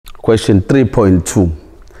Question 3.2.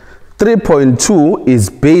 3.2 is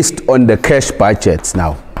based on the cash budgets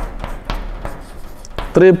now.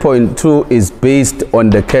 3.2 is based on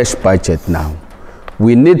the cash budget now.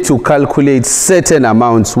 We need to calculate certain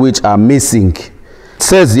amounts which are missing. It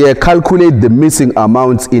says here, calculate the missing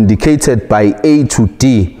amounts indicated by A to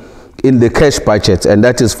D in the cash budget, and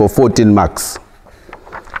that is for 14 marks.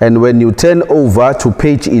 And when you turn over to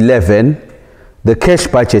page 11, the cash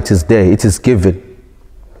budget is there, it is given.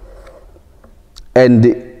 And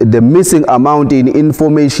the missing amount in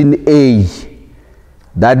information A,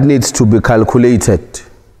 that needs to be calculated.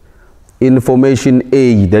 Information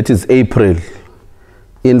A, that is April.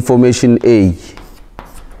 Information A.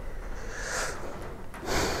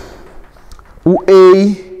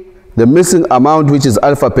 A, the missing amount, which is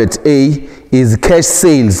alphabet A, is cash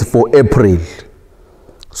sales for April.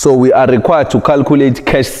 So we are required to calculate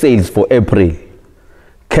cash sales for April.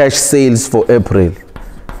 Cash sales for April.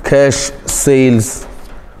 Cash sales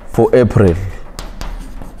for April.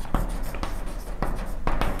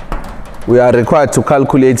 We are required to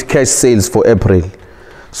calculate cash sales for April.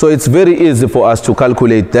 So it's very easy for us to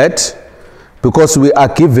calculate that because we are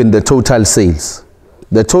given the total sales.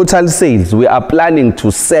 The total sales, we are planning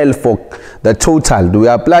to sell for the total. We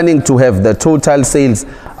are planning to have the total sales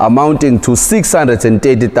amounting to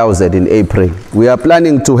 630,000 in April. We are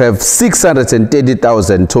planning to have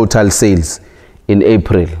 630,000 total sales in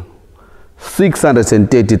April.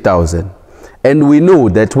 630,000. And we know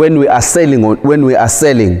that when we are selling,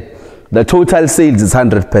 the total sales is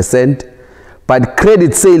 100%, but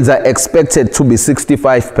credit sales are expected to be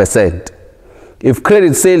 65%. If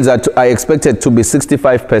credit sales are expected to be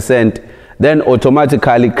 65%, then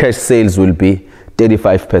automatically cash sales will be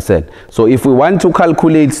 35%. So if we want to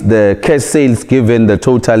calculate the cash sales given the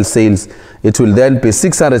total sales, it will then be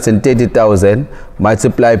 630,000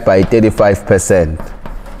 multiplied by 35%.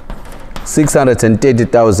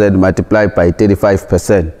 630,000 multiplied by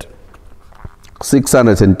 35%.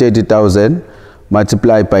 630,000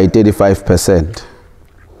 multiplied by 35%.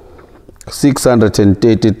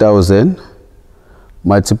 630,000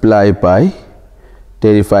 multiplied by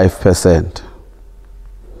 35%.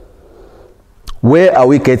 Where are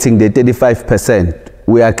we getting the 35%?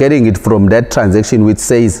 We are getting it from that transaction which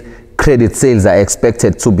says credit sales are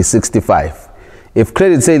expected to be 65. If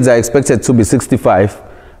credit sales are expected to be 65,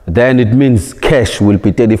 then it means cash will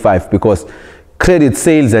be 35, because credit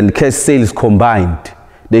sales and cash sales combined,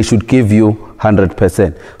 they should give you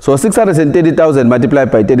 100%. So 630,000 multiplied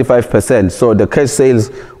by 35%. So the cash sales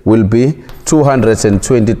will be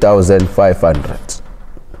 220,500.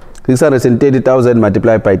 630,000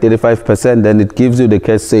 multiplied by 35%, then it gives you the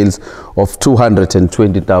cash sales of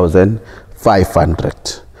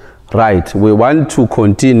 220,500. Right, we want to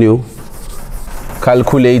continue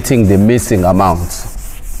calculating the missing amounts.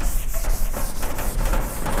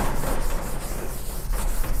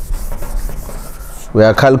 We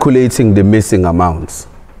are calculating the missing amounts.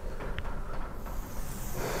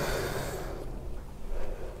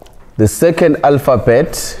 The second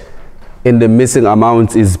alphabet in the missing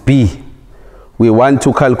amounts is B. We want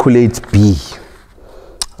to calculate B.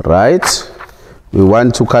 Right? We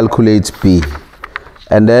want to calculate B.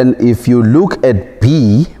 And then if you look at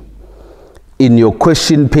B in your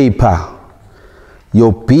question paper,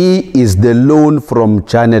 your B is the loan from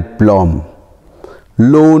Janet Blom.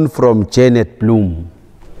 Loan from Janet Bloom.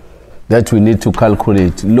 That we need to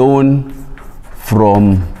calculate. Loan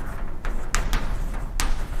from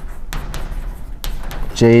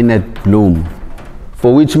Janet Bloom.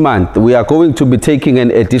 For which month? We are going to be taking an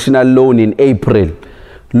additional loan in April.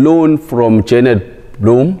 Loan from Janet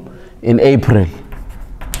Bloom in April.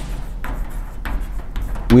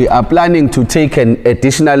 We are planning to take an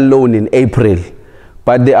additional loan in April,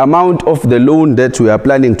 but the amount of the loan that we are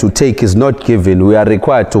planning to take is not given. We are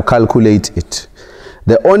required to calculate it.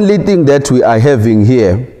 The only thing that we are having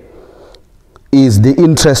here is the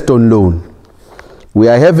interest on loan. We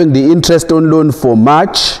are having the interest on loan for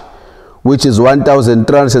March, which is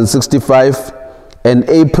 1,365, and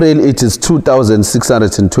April it is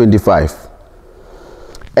 2,625.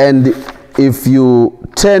 And if you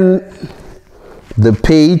turn the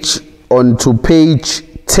page onto page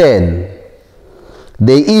 10,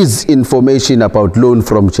 there is information about loan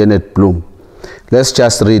from Janet Bloom. Let's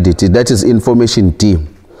just read it. That is information D.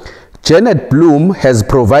 Janet Bloom has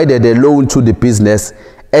provided a loan to the business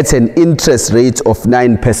at an interest rate of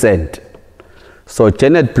 9%. So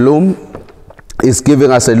Janet Bloom is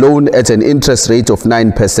giving us a loan at an interest rate of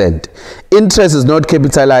 9%. Interest is not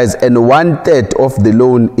capitalized, and 1/3 of the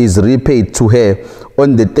loan is repaid to her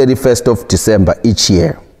on the 31st of December each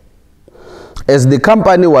year. As the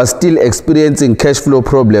company was still experiencing cash flow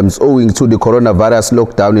problems owing to the coronavirus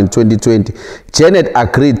lockdown in 2020, Janet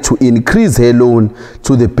agreed to increase her loan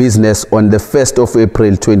to the business on the 1st of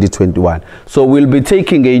April 2021. So we'll be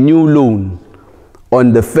taking a new loan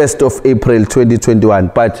on the 1st of April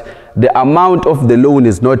 2021, but the amount of the loan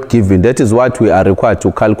is not given. That is what we are required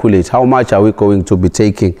to calculate. How much are we going to be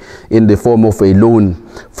taking in the form of a loan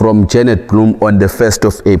from Janet Bloom on the 1st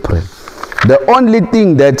of April? The only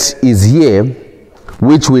thing that is here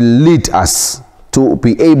which will lead us to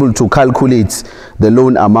be able to calculate the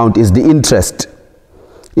loan amount is the interest.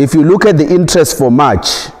 If you look at the interest for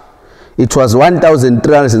March, it was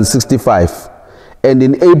 1,365, and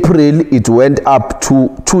in April it went up to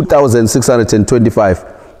 2,625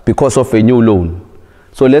 because of a new loan.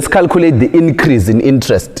 So let's calculate the increase in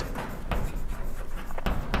interest.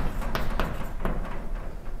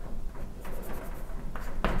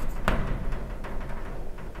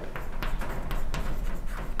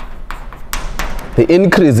 The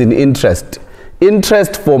increase in interest.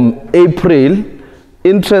 Interest for April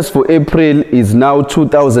is now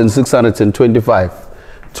 2,625.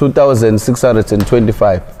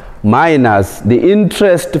 2,625 minus the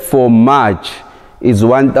interest for March is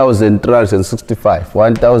 1,365.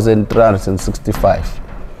 1,365.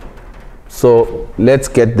 So let's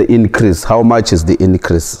get the increase. How much is the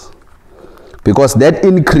increase? Because that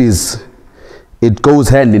increase, it goes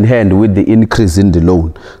hand in hand with the increase in the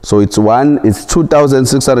loan. So it's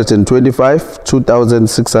 2,625,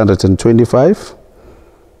 2,625,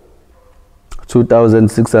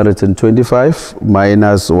 2,625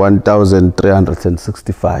 minus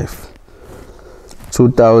 1,365.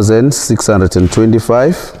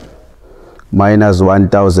 2,625 minus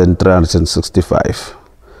 1,365.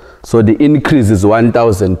 So the increase is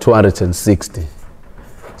 1,260.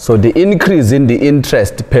 So the increase in the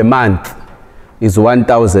interest per month is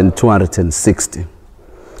 1,260.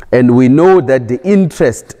 And we know that the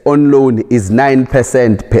interest on loan is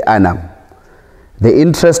 9% per annum. The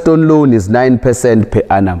interest on loan is 9% per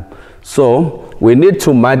annum. So we need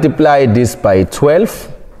to multiply this by 12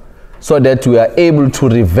 so that we are able to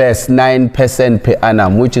reverse 9% per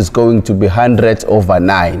annum, which is going to be 100 over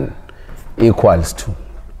 9 equals to.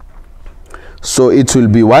 So it will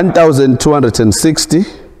be 1,260.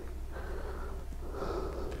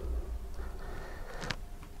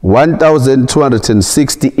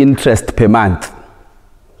 1,260 interest per month,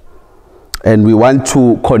 and we want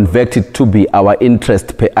to convert it to be our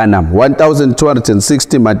interest per annum.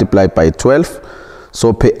 1,260 multiplied by 12,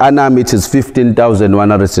 so per annum it is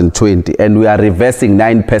 15,120, and we are reversing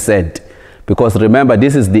 9%, because remember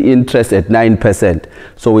this is the interest at 9%.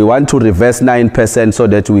 So we want to reverse 9% so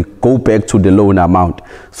that we go back to the loan amount.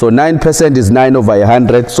 So 9% is 9 over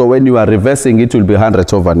 100, so when you are reversing it will be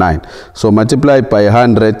 100 over 9. So multiply by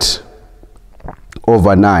 100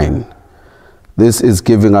 over 9. This is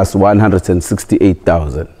giving us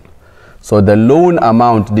 168,000. So the loan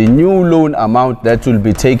amount, the new loan amount that will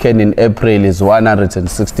be taken in April is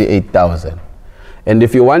 168,000. And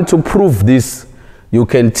if you want to prove this, you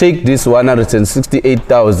can take this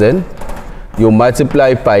 168,000, you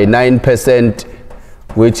multiply by 9%,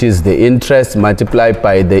 which is the interest, multiplied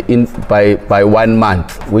by the by 1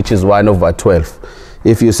 month, which is 1 over 12.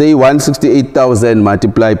 If you say 168,000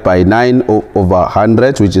 multiplied by 9 over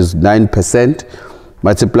 100, which is 9%,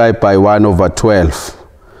 multiplied by 1 over 12,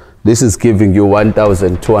 this is giving you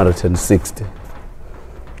 1,260.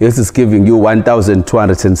 This is giving you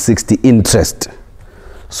 1,260 interest.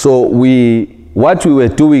 So what we were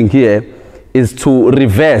doing here is to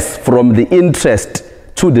reverse from the interest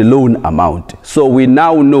to the loan amount. So we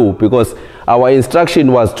now know, because our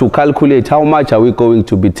instruction was to calculate how much are we going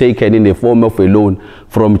to be taken in the form of a loan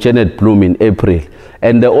from Janet Bloom in April.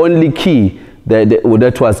 And the only key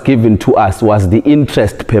that was given to us was the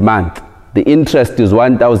interest per month. The interest is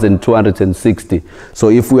 1,260. So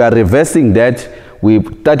if we are reversing that, we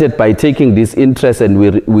started by taking this interest and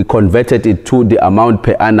we converted it to the amount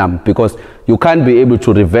per annum, because you can't be able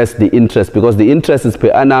to reverse the interest because the interest is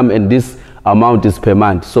per annum and this amount is per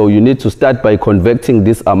month. So you need to start by converting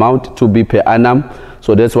this amount to be per annum.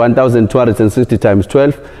 So that's 1,260 times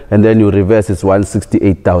 12, and then you reverse it's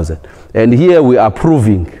 168,000. And here we are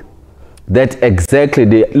proving that exactly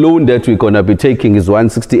the loan that we're going to be taking is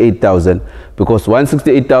 168,000, because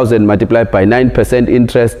 168,000 multiplied by 9%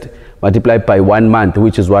 interest multiplied by 1 month,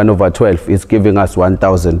 which is 1 over 12, is giving us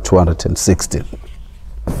 1,260.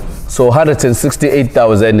 So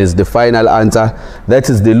 168,000 is the final answer. That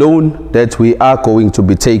is the loan that we are going to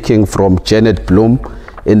be taking from Janet Bloom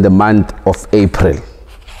in the month of April.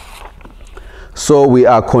 So we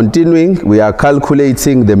are continuing, we are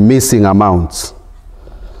calculating the missing amounts.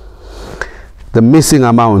 the missing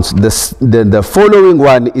amounts. The following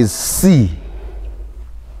one is C,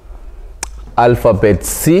 alphabet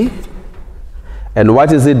C. And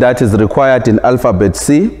what is it that is required in alphabet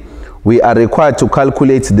C? We are required to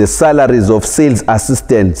calculate the salaries of sales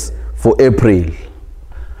assistants for April.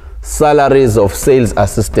 Salaries of sales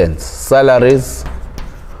assistants. Salaries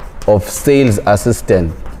of sales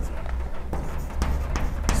assistant.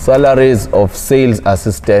 Salaries of sales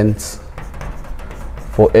assistants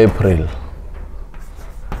for April.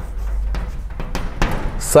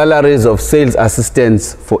 Salaries of sales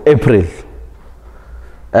assistants for April.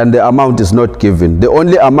 And the amount is not given. The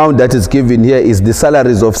only amount that is given here is the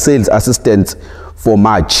salaries of sales assistants for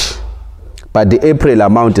March. But the April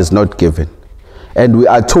amount is not given. And we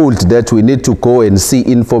are told that we need to go and see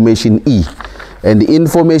information E. And the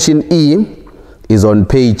information E is on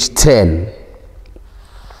page 10,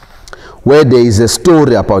 where there is a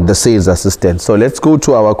story about the sales assistant. So let's go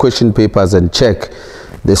to our question papers and check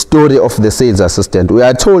the story of the sales assistant. We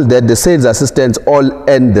are told that the sales assistants all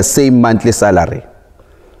earn the same monthly salary.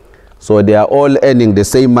 So they are all earning the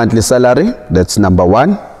same monthly salary. That's number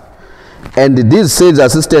one. And these sales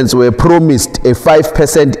assistants were promised a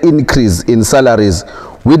 5% increase in salaries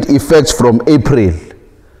with effect from April.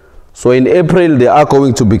 So in April, they are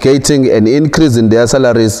going to be getting an increase in their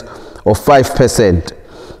salaries of 5%.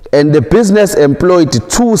 And the business employed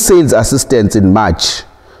 2 sales assistants in March.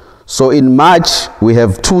 So in March, we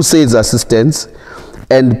have 2 sales assistants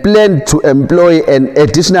and plan to employ an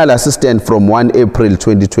additional assistant from 1 April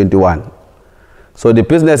 2021. So the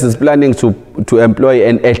business is planning to employ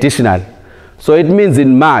an additional. So it means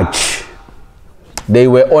in March, they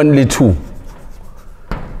were only 2.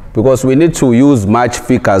 Because we need to use March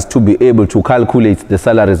figures to be able to calculate the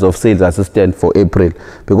salaries of sales assistant for April.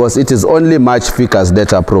 Because it is only March figures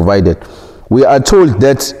that are provided. We are told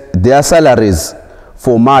that their salaries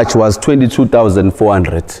for March was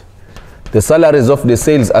 22,400. The salaries of the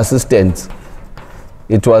sales assistants,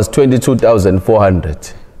 it was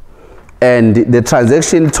 22,400. And the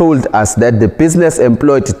transaction told us that the business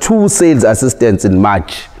employed 2 sales assistants in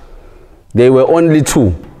March. They were only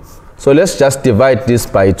 2. So let's just divide this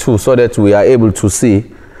by 2 so that we are able to see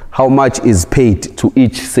how much is paid to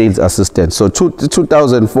each sales assistant. So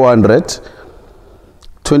 22,400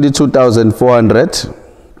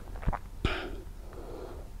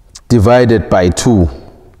 divided by 2.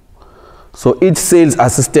 So each sales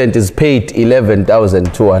assistant is paid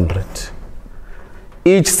 11,200.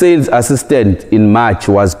 Each sales assistant in March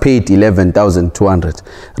was paid 11,200.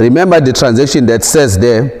 Remember the transaction that says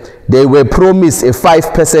there, they were promised a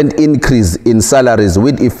 5% increase in salaries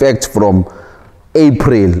with effect from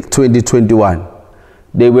April 2021.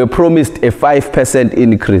 They were promised a 5%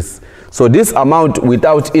 increase. So this amount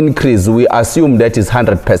without increase, we assume that is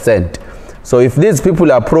 100%. So if these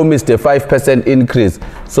people are promised a 5% increase,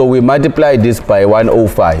 so we multiply this by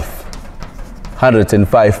 105,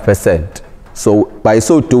 105%. So by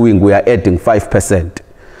so doing, we are adding 5%.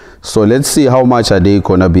 So let's see how much are they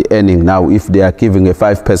going to be earning now if they are giving a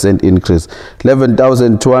 5% increase.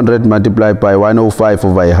 11,200 multiplied by 105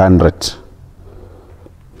 over 100.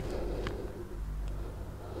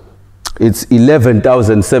 It's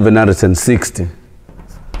 11,760.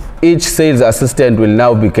 Each sales assistant will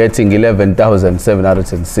now be getting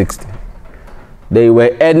 11,760. They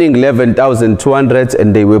were earning 11,200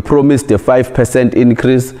 and they were promised a 5%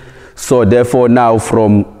 increase. So therefore now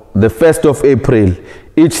from the 1st of April,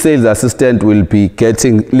 each sales assistant will be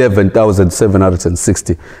getting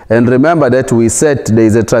 11,760. And remember that we said there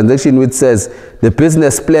is a transaction which says the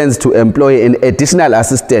business plans to employ an additional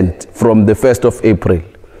assistant from the 1st of April.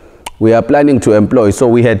 We are planning to employ, so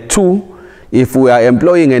we had 2. If we are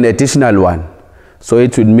employing an additional one, so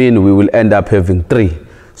it would mean we will end up having 3.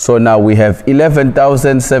 So now we have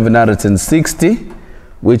 11,760,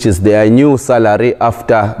 which is their new salary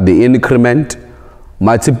after the increment,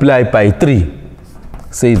 multiplied by 3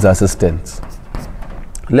 sales assistants.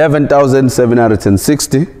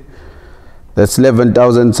 11,760, that's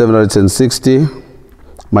 11,760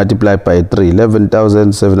 multiplied by 3.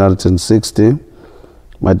 11,760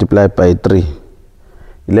 multiplied by 3.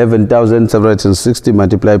 11,760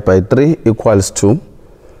 multiplied by 3 equals to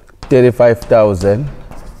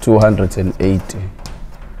 35,280.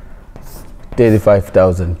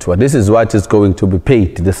 35,200. This is what is going to be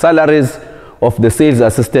paid. The salaries of the sales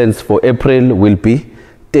assistants for April will be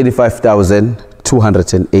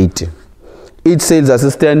 35,280. Each sales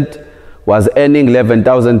assistant was earning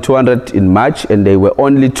 11,200 in March and they were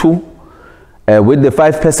only 2. With the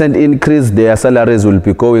 5% increase, their salaries will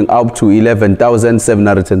be going up to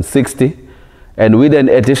 11,760. And with an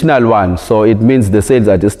additional one, so it means the sales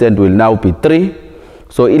assistant will now be 3.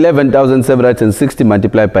 So 11,760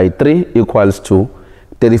 multiplied by 3 equals to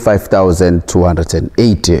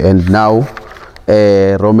 35,280. And now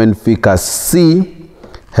Roman figure C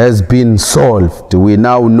has been solved. We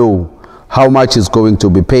now know how much is going to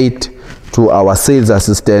be paid to our sales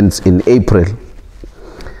assistants in April.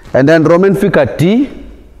 And then Roman figure D,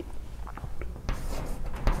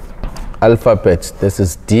 alphabet, this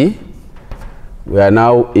is D. We are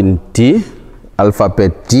now in D,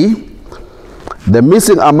 alphabet D. The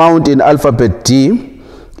missing amount in alphabet D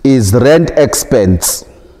is rent expense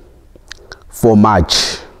for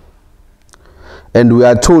March. And we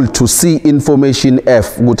are told to see information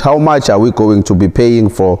F with how much are we going to be paying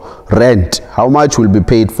for rent. How much will be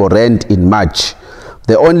paid for rent in March.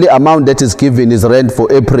 The only amount that is given is rent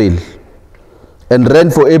for April. And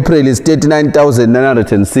rent for April is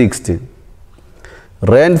 39,960.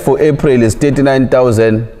 Rent for April is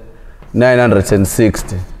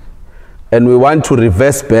 39,960. And we want to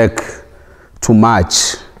reverse back to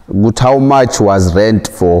March. With how much was rent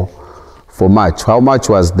for March? How much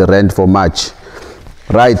was the rent for March?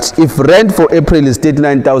 Right, if rent for April is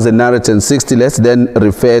 39,960, let's then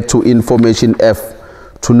refer to information F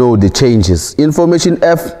to know the changes. Information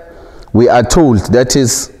F, we are told, that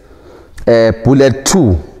is bullet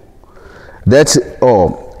 2. That's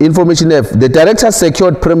information F. The director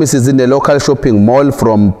secured premises in a local shopping mall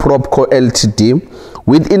from Propco Ltd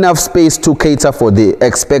with enough space to cater for the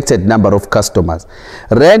expected number of customers.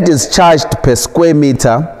 Rent is charged per square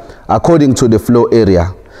meter according to the floor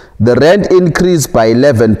area. The rent increased by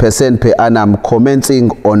 11% per annum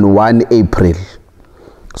commencing on 1 April.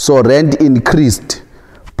 So rent increased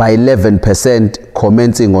by 11%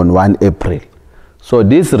 commencing on 1 April. So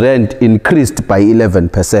this rent increased by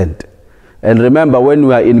 11%. And remember, when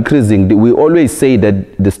we are increasing, we always say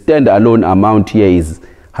that the standalone amount here is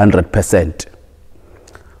 100%.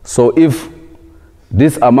 So if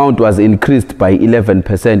this amount was increased by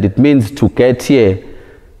 11%, it means to get here,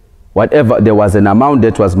 whatever, there was an amount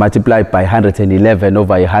that was multiplied by 111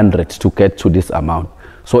 over 100 to get to this amount.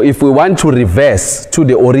 So if we want to reverse to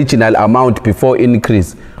the original amount before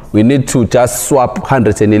increase, we need to just swap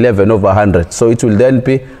 111 over 100. So it will then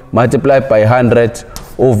be multiplied by 100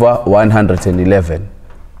 over 111.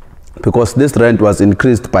 Because this rent was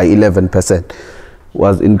increased by 11%.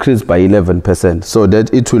 So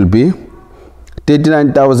that it will be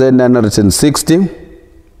 39,960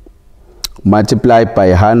 multiplied by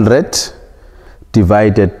 100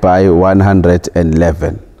 divided by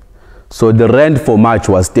 111. So the rent for March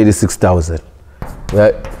was 36,000.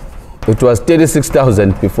 It was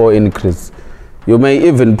 36,000 before increase. You may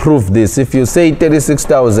even prove this. If you say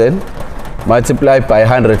 36,000 multiplied by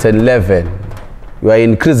 111, you are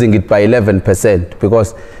increasing it by 11%,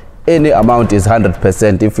 because any amount is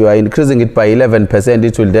 100%. If you are increasing it by 11%,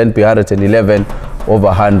 it will then be 111 over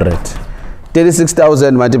 100.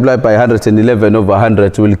 36,000 multiplied by 111 over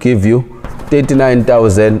 100 will give you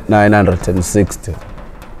 39,960.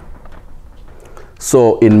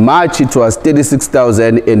 So in March it was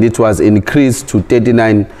 36,000 and it was increased to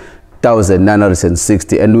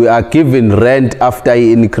 39,960. And we are given rent after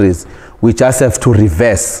increase. We just have to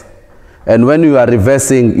reverse. And when you are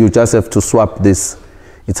reversing, you just have to swap this.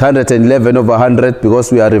 It's 111 over 100.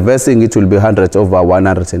 Because we are reversing, it will be 100 over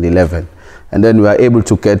 111. And then we are able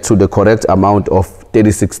to get to the correct amount of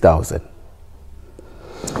 36,000.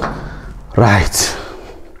 Right.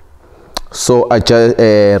 So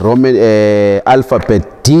Roman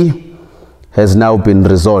alphabet D has now been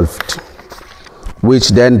resolved, which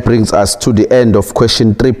then brings us to the end of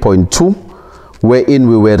question 3.2, wherein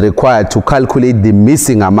we were required to calculate the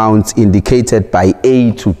missing amounts indicated by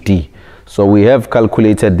A to D. So we have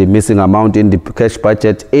calculated the missing amount in the cash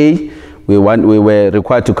budget A. We were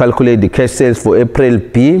required to calculate the cash sales for April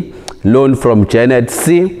B, loan from Janet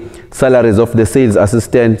C, salaries of the sales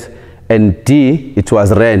assistant, and D, it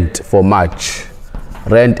was rent for March,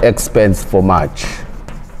 rent expense for March.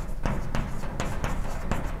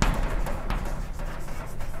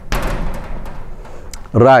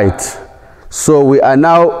 Right, so we are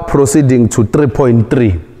now proceeding to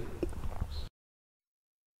 3.3.